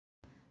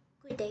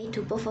Good day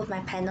to both of my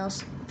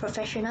panels,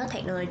 Professional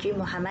Technology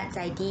Mohammad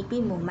Zaidi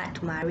bin Muhammad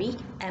Tumari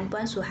and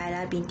Puan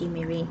Suhaila binti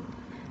Mirin.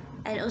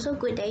 And also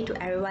good day to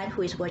everyone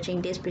who is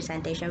watching this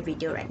presentation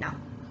video right now.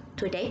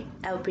 Today,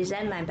 I will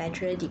present my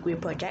bachelor degree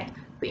project,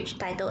 which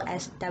titled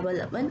as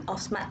Development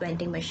of Smart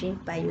Vending Machine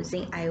by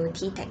using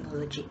IoT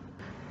technology.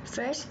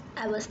 First,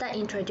 I will start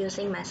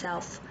introducing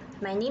myself.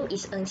 My name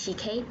is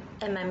Khei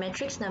and my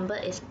matrix number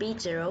is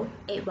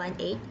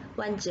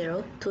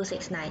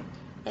B081810269.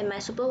 And my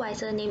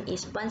supervisor name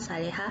is Puan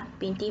Saleha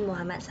binti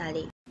Mohammad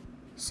Saleh.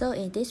 So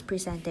in this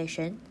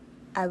presentation,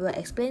 I will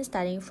explain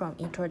starting from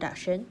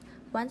introduction,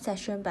 one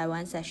session by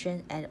one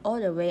session, and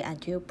all the way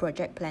until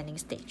project planning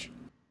stage.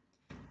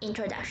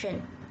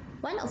 Introduction.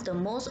 One of the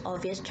most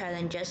obvious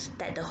challenges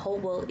that the whole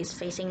world is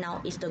facing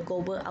now is the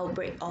global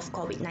outbreak of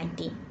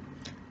COVID-19.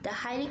 The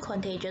highly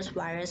contagious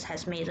virus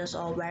has made us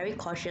all very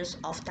cautious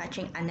of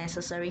touching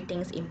unnecessary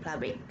things in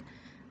public.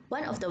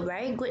 One of the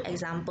very good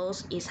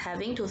examples is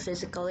having to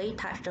physically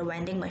touch the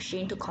vending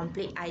machine to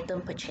complete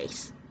item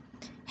purchase.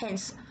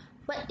 Hence,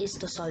 what is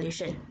the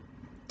solution?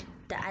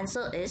 The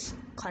answer is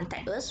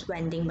contactless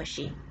vending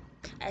machine.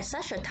 At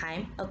such a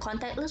time, a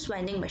contactless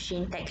vending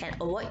machine that can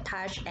avoid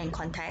touch and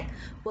contact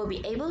will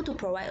be able to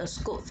provide a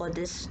scope for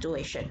this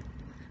situation.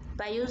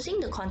 By using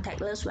the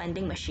contactless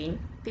vending machine,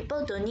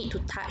 people don't need to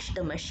touch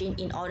the machine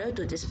in order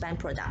to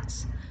dispense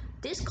products.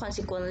 This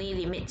consequently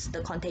limits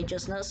the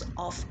contagiousness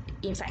of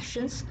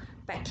infections,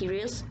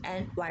 bacteria,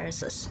 and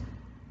viruses.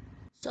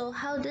 So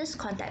how these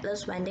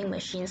contactless vending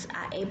machines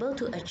are able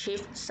to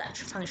achieve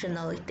such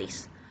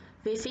functionalities?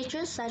 With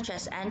features such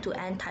as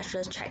end-to-end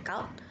touchless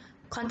checkout,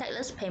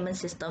 contactless payment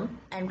system,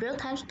 and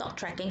real-time stock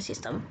tracking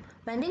system,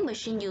 vending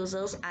machine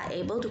users are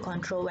able to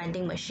control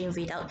vending machine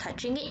without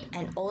touching it,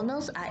 and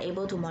owners are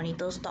able to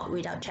monitor stock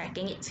without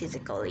checking it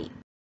physically.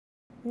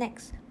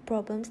 Next,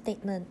 problem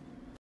statement.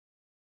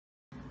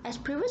 As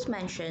previously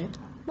mentioned,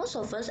 most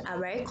of us are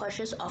very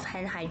cautious of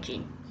hand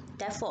hygiene.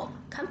 Therefore,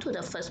 come to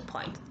the first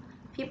point.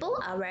 People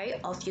are wary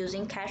of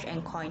using cash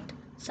and coin,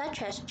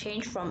 such as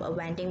change from a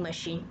vending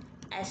machine,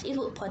 as it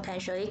would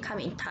potentially come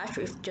in touch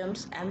with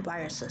germs and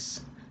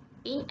viruses.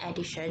 In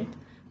addition,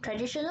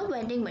 traditional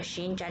vending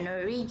machines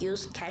generally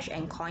use cash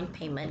and coin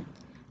payment,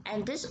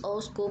 and this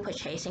old school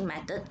purchasing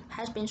method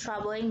has been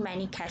troubling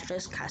many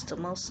cashless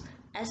customers,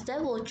 as they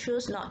will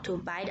choose not to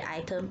buy the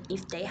item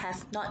if they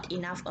have not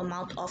enough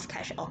amount of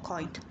cash or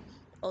coin.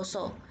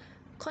 Also,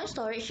 coin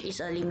storage is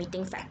a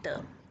limiting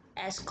factor,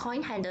 as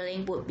coin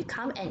handling would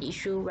become an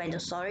issue when the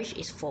storage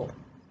is full.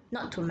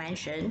 Not to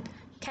mention,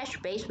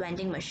 cash-based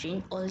vending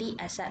machines only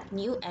accept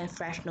new and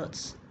fresh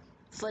notes.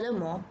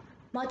 Furthermore,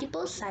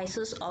 multiple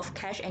sizes of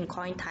cash and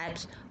coin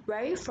types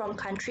vary from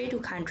country to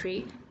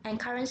country, and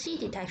currency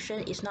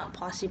detection is not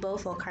possible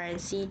for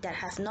currency that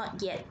have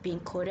not yet been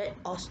coded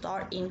or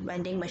stored in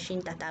vending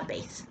machine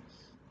database.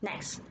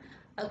 Next,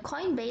 a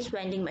coin-based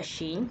vending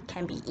machine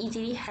can be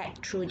easily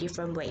hacked through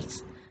different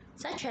ways,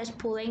 such as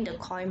pulling the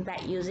coin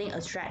back using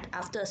a thread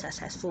after a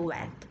successful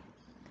vend.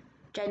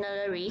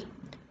 Generally,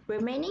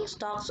 remaining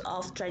stocks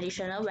of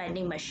traditional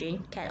vending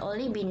machine can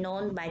only be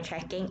known by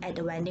checking at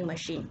the vending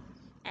machine,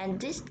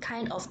 and this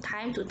kind of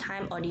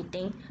time-to-time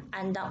auditing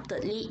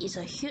undoubtedly is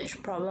a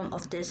huge problem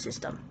of this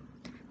system.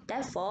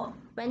 Therefore,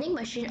 vending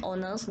machine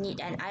owners need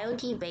an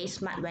IoT-based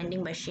smart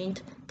vending machine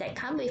that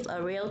comes with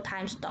a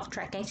real-time stock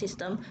tracking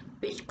system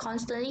which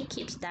constantly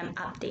keeps them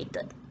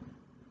updated.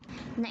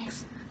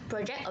 Next,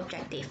 project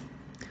objective.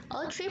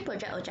 All three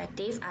project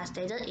objectives are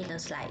stated in the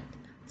slide.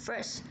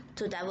 First,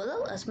 to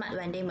develop a smart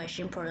vending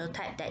machine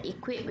prototype that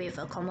equipped with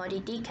a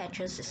commodity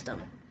catcher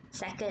system.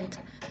 Second,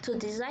 to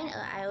design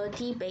an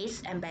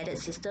IoT-based embedded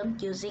system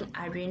using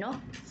Arduino,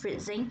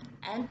 FreeZing,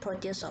 and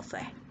Proteus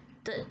software.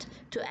 Third,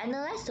 to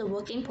analyze the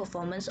working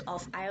performance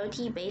of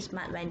IoT-based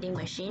smart vending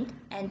machine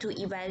and to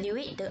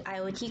evaluate the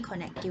IoT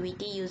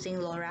connectivity using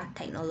LoRa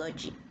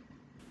technology.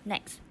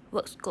 Next,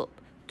 work scope.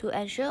 To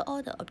ensure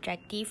all the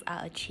objectives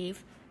are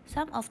achieved,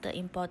 some of the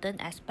important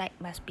aspects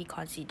must be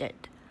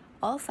considered.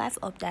 All 5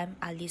 of them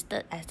are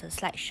listed as the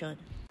slide shown.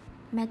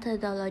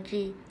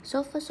 Methodology.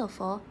 So first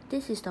of all,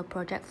 this is the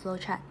project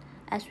flowchart.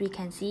 As we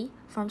can see,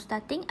 from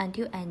starting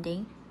until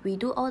ending, we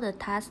do all the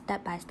tasks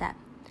step by step.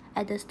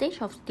 At the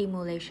stage of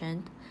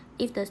stimulation,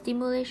 if the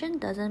stimulation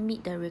doesn't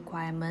meet the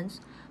requirements,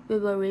 we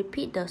will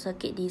repeat the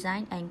circuit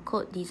design and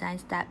code design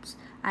steps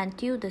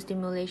until the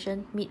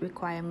stimulation meet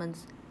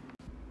requirements.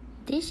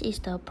 This is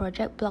the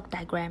project block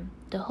diagram.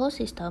 The whole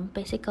system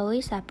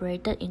basically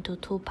separated into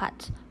 2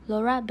 parts,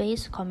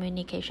 LoRa-based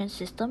communication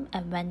system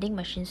and vending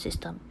machine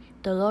system.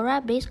 The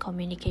LoRa-based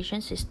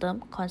communication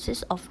system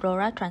consists of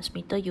LoRa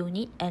transmitter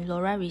unit and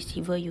LoRa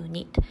receiver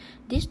unit.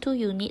 These 2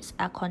 units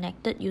are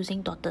connected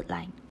using dotted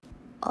line.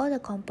 All the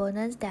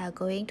components that are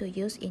going to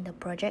use in the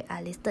project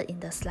are listed in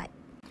the slide.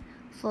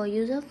 For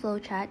user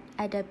flowchart,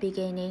 at the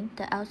beginning,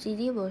 the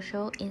LCD will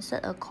show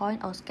insert a coin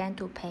or scan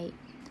to pay.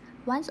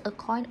 Once a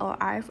coin or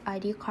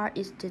RFID card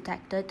is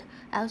detected,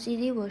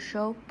 LCD will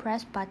show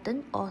press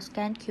button or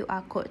scan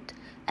QR code.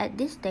 At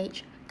this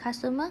stage,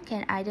 Customer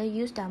can either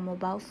use their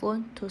mobile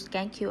phone to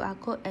scan QR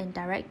code and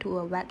direct to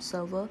a web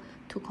server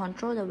to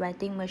control the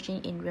vending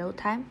machine in real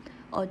time,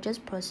 or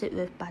just proceed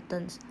with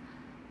buttons.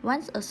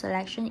 Once a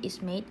selection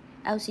is made,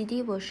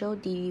 LCD will show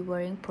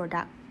delivering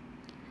product.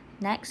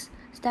 Next,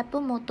 stepper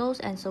motors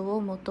and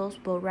servo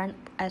motors will run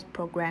as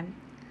programmed.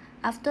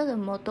 After the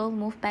motor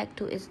moves back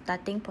to its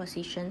starting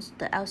positions,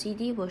 the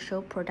LCD will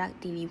show product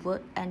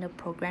delivered and the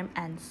program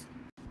ends.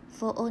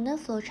 For owner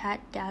flowchart,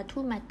 there are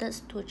two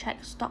methods to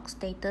check stock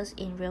status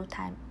in real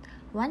time.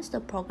 Once the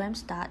program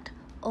starts,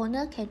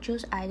 owner can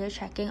choose either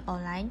checking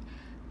online,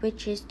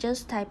 which is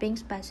just typing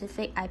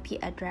specific IP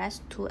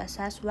address to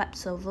access web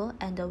server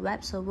and the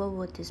web server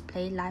will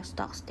display live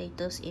stock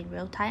status in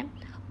real time,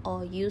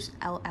 or use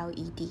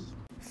LLED.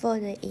 For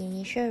the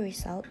initial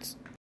results,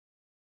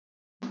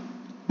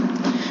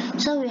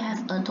 so we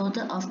have a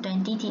total of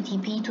 20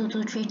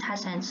 DTP223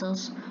 touch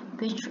sensors,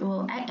 which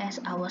will act as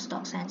our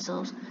stock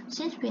sensors.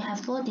 Since we have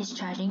 4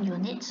 discharging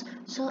units,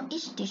 so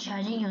each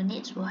discharging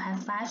unit will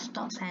have 5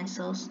 stock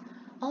sensors.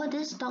 All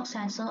these stock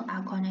sensors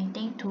are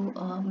connecting to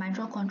a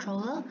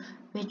microcontroller,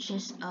 which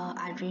is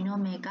Arduino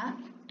Mega,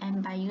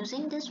 and by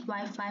using this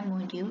Wi-Fi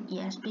module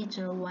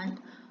ESP01,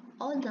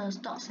 all the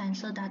stock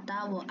sensor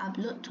data will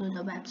upload to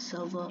the web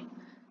server.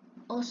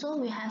 Also,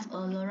 we have a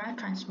LoRa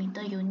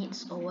transmitter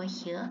units over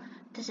here.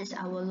 This is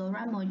our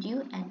LoRa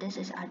module and this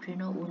is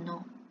Arduino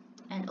Uno.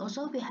 And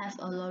also we have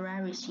a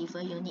LoRa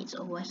receiver units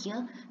over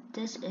here.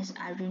 This is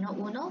Arduino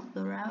Uno,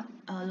 LoRa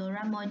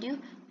module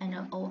and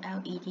an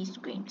OLED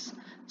screens.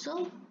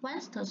 So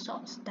once the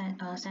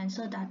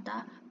sensor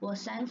data was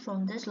sent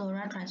from this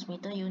LoRa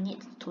transmitter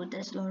unit to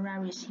this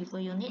LoRa receiver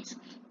units,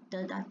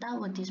 the data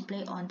will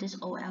display on this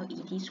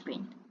OLED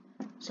screen.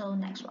 So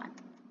next one.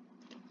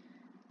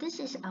 This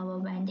is our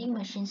vending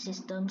machine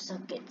system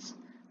circuits.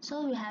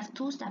 So we have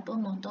 2 stepper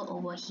motor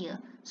over here.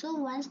 So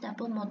one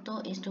stepper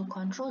motor is to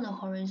control the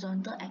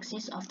horizontal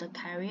axis of the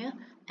carrier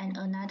and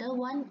another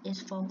one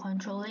is for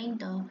controlling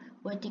the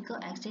vertical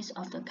axis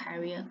of the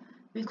carrier.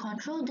 We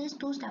control these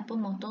 2 stepper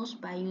motors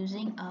by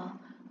using a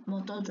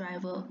motor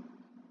driver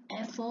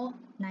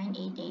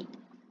F4988.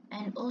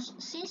 And also,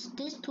 since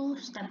these 2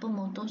 stepper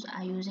motors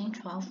are using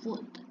 12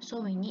 volt,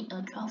 so we need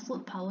a 12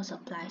 volt power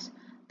supplies.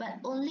 But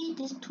only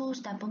these 2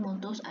 stepper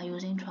motors are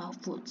using 12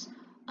 volts.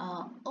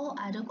 All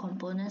other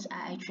components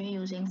are actually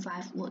using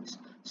 5 volts.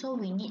 So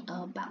we need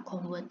a buck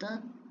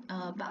converter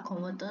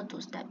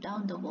to step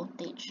down the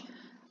voltage.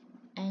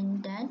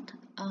 And then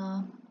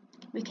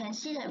we can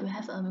see that we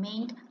have a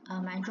main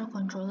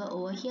microcontroller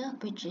over here,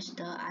 which is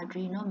the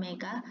Arduino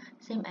Mega,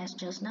 same as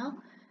just now.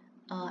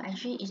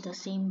 Actually, it's the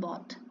same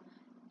board.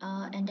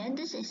 And then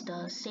this is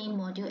the same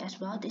module as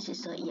well. This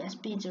is the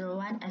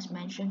ESP01 as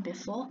mentioned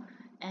before.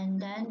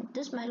 And then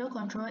this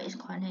microcontroller is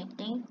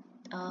connecting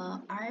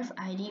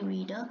RFID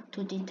reader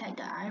to detect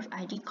the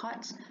RFID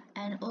codes,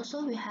 and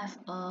also we have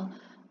a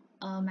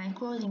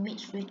micro limit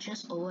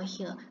switches over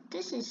here.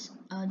 These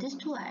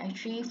two are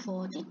actually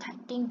for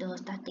detecting the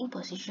starting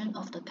position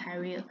of the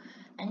carrier,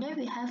 and then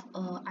we have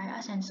a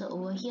IR sensor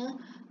over here,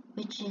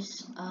 which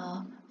is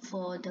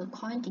for the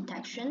coin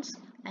detections,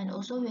 and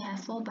also we have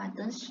 4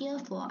 buttons here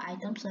for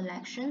item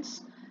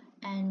selections,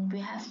 and we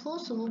have 4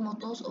 servo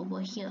motors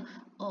over here.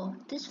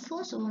 These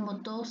 4 servo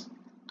motors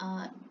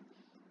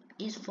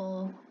is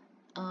for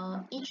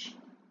each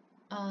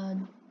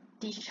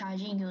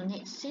discharging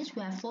unit. Since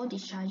we have 4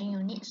 discharging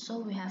units, so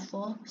we have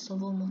 4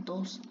 servo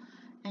motors.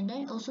 And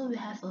then also we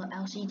have a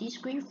LCD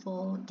screen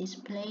for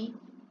displaying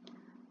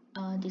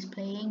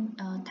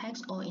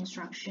text or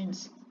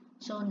instructions.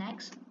 So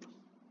next.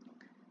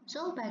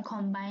 So by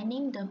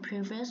combining the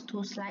previous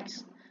 2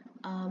 slides,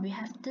 we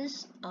have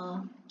this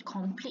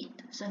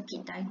complete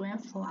circuit diagram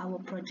for our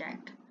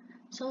project.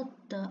 So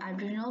the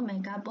Arduino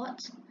Mega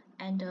boards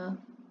and the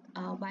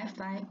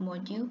Wi-Fi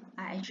module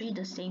are actually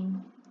the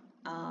same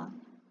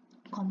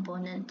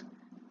component.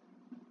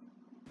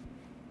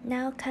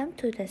 Now come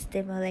to the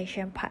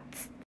stimulation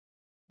parts.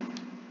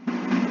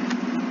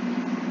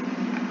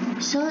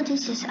 So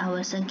this is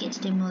our circuit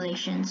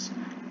stimulations.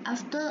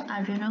 After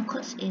Arduino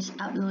codes is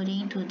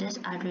uploading to this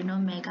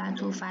Arduino Mega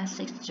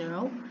 2560,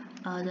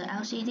 the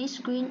LCD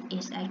screen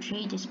is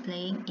actually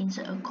displaying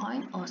insert a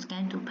coin or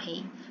scan to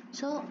pay.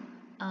 So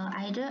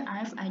either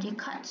RFID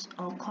cards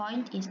or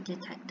coin is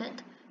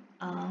detected,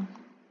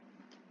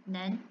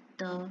 then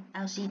the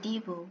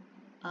LCD will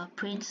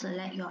print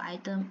select your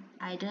item,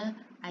 either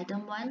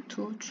item 1,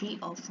 2, 3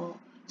 or 4.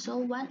 So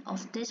one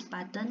of this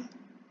button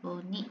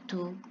will need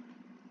to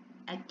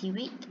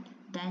activate,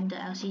 then the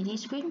LCD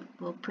screen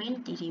will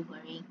print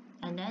delivering,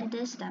 and then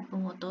this stepper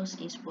motors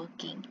is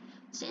working.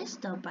 Since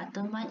the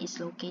button 1 is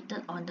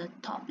located on the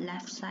top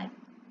left side,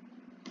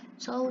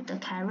 so the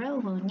carrier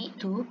will need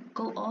to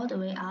go all the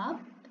way up.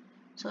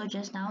 So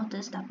just now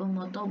this stepper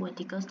motor,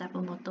 vertical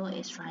stepper motor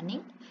is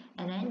running,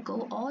 and then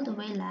go all the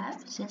way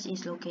left since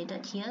it's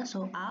located here,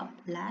 so up,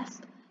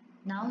 left.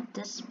 Now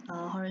this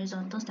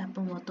horizontal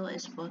stepper motor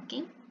is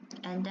working,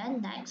 and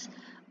then next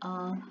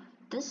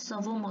this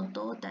servo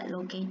motor that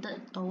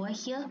located over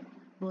here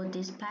will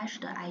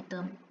dispatch the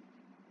item.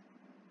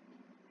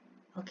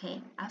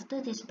 Okay,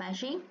 after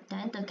dispatching,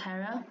 then the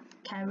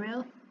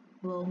carrier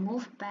will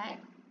move back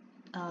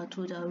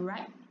to the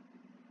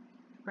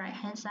right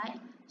hand side,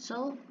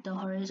 so the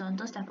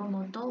horizontal stepper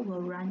motor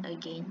will run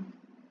again.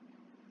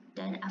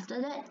 Then after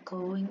that,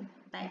 going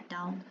back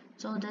down,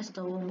 so the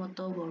servo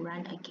motor will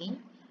run again,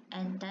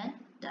 and then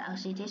the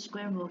LCD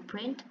screen will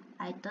print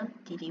item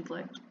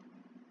delivered.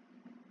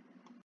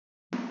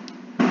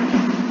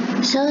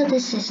 So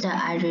this is the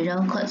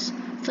Arduino codes.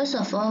 First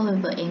of all, we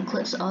will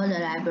include all the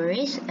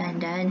libraries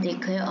and then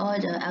declare all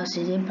the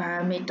LCD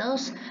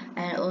parameters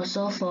and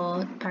also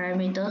for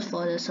parameters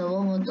for the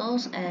servo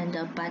motors and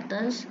the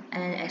buttons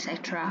and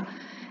etc.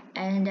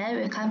 And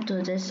then we come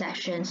to these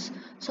sections.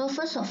 So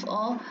first of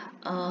all,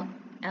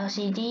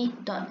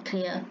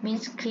 LCD.clear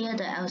means clear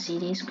the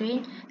LCD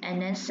screen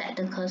and then set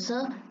the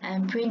cursor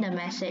and print the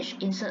message,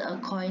 insert a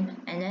coin,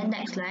 and then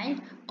next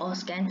line or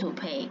scan to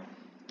pay.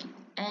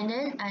 And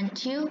then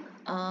until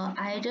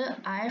either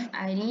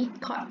RFID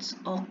cards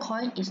or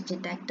coin is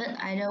detected,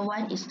 either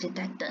one is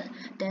detected,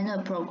 then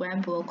the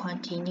program will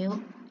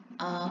continue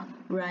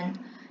run.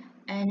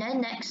 And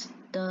then next,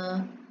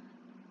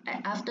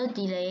 after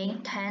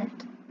delaying 10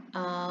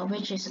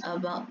 which is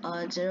about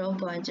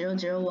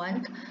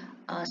 0.001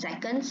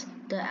 seconds,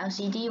 the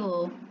LCD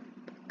will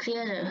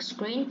clear the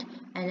screen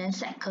and then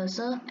set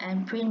cursor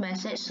and print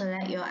message,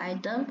 select your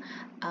item,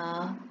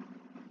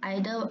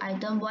 either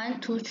item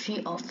 1, 2,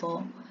 3 or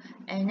 4,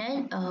 and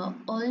then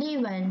only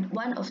when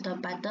one of the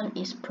button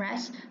is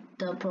pressed,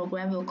 the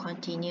program will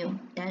continue,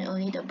 then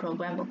only the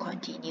program will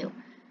continue.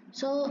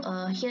 So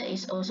here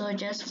is also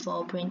just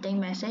for printing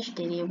message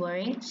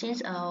delivering,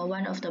 since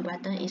one of the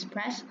button is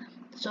pressed,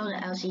 so the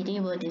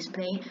LCD will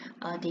display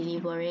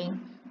delivering.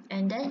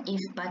 And then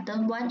if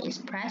button 1 is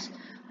pressed,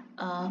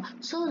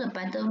 so the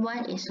button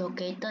 1 is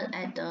located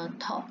at the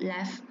top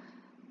left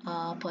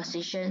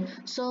position,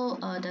 so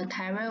the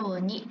carrier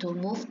will need to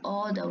move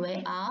all the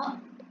way up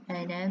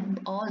and then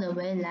all the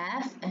way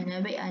left and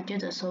then wait until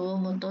the servo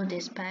motor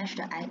dispatch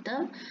the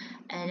item,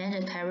 and then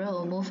the carrier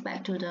will move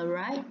back to the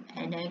right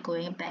and then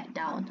going back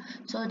down.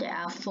 So there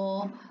are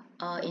 4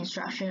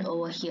 instructions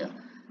over here.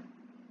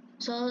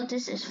 So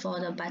this is for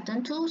the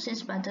button 2,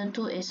 since button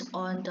 2 is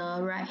on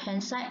the right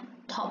hand side,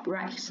 top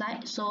right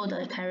side, so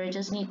the carrier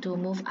just need to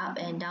move up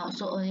and down,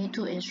 so only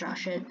 2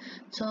 instructions.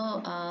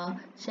 So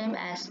same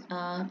as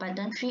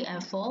button 3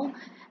 and 4,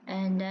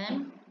 and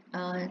then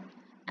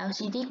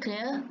LCD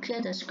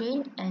clear the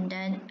screen, and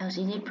then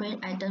LCD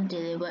print item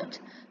delivered.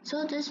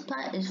 So this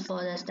part is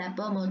for the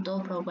stepper motor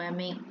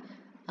programming,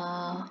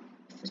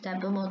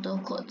 stepper motor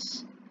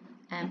codes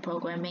and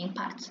programming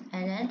parts,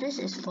 and then this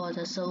is for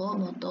the servo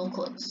motor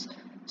codes.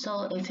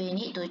 So if you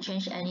need to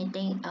change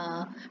anything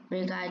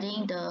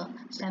regarding the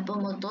stepper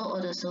motor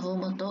or the servo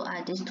motor,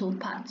 are these 2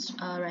 parts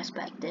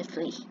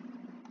respectively.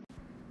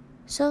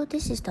 So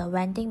this is the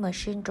vending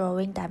machine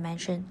drawing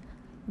dimension.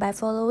 By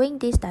following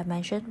this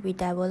dimension, we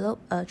develop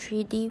a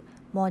 3D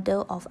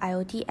model of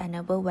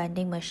IoT-enabled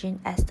vending machine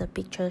as the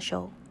picture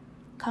shows.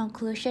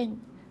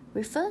 Conclusion: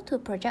 refer to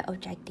project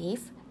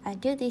objective.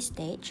 Until this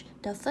stage,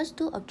 the first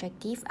 2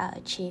 objectives are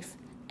achieved,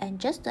 and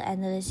just the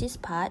analysis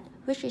part,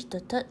 which is the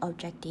 3rd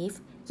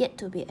objective, yet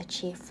to be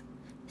achieved.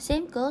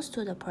 Same goes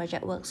to the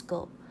project work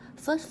scope.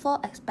 First 4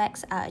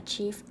 aspects are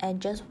achieved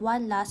and just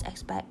one last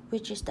aspect,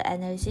 which is the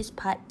analysis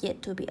part,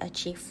 yet to be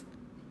achieved.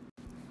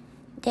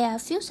 There are a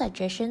few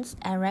suggestions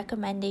and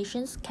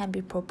recommendations can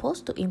be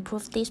proposed to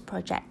improve this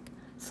project.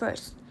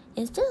 First,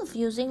 instead of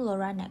using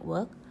LoRa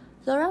network,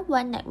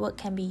 LoRaWAN network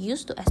can be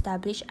used to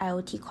establish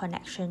IoT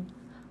connection.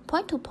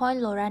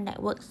 Point-to-point LoRa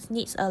networks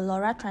needs a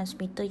LoRa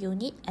transmitter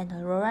unit and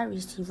a LoRa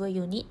receiver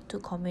unit to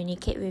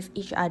communicate with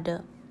each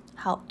other.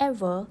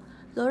 However,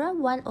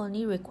 LoRaWAN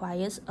only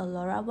requires a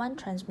LoRaWAN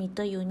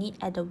transmitter unit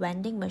at the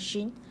vending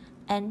machine,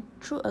 and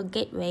through a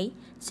gateway,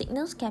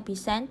 signals can be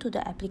sent to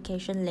the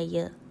application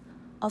layer.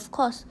 Of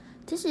course,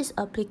 this is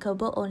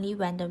applicable only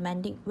when the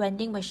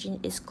vending machine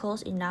is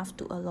close enough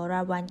to a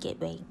LoRaWAN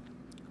gateway.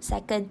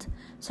 Second,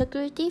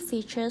 security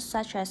features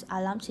such as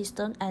alarm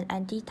system and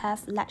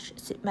anti-theft latch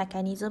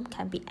mechanism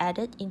can be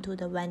added into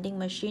the vending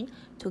machine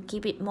to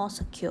keep it more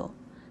secure.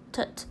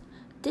 Third,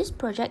 this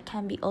project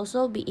can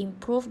also be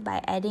improved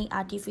by adding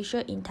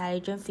artificial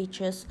intelligence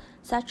features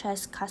such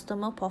as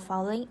customer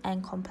profiling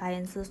and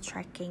compliances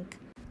tracking.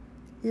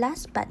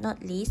 Last but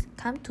not least,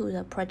 come to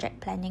the project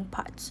planning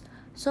parts.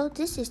 So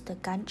this is the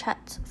Gantt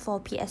chart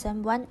for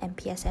PSM1 and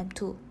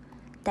PSM2.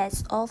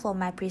 That's all for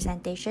my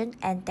presentation,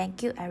 and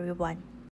thank you everyone.